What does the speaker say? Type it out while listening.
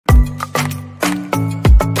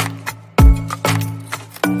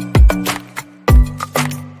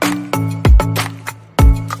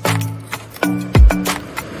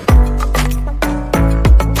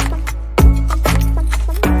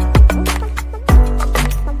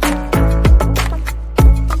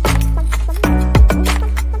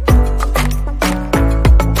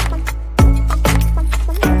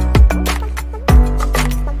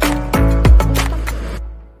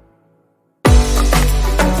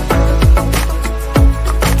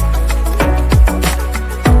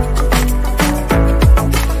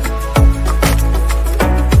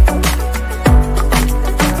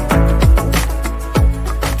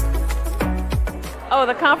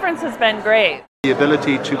went great. The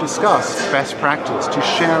ability to discuss best practice, to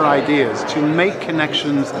share ideas, to make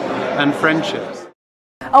connections and friendships.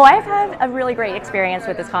 Oh, I've had a really great experience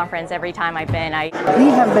with this conference every time I've been. We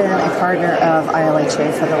have been a partner of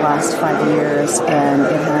ILHA for the last 5 years, and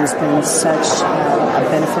it has been such a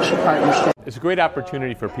beneficial partnership. It's a great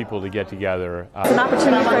opportunity for people to get together. It's an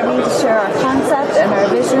opportunity for me to share our concept and our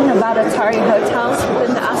vision about Atari Hotels,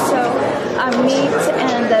 and to also meet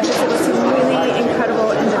and visit with some really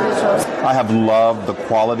incredible individuals. I have loved the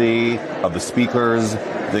quality of the speakers,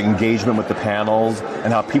 the engagement with the panels,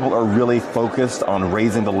 and how people are really focused on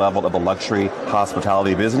raising the level of the luxury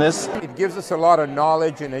hospitality business. It gives us a lot of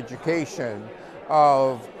knowledge and education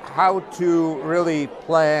of how to really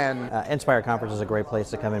plan. Inspire Conference is a great place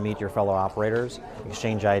to come and meet your fellow operators,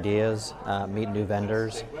 exchange ideas, meet new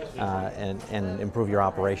vendors, and improve your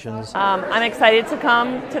operations. I'm excited to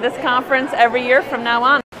come to this conference every year from now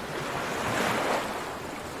on.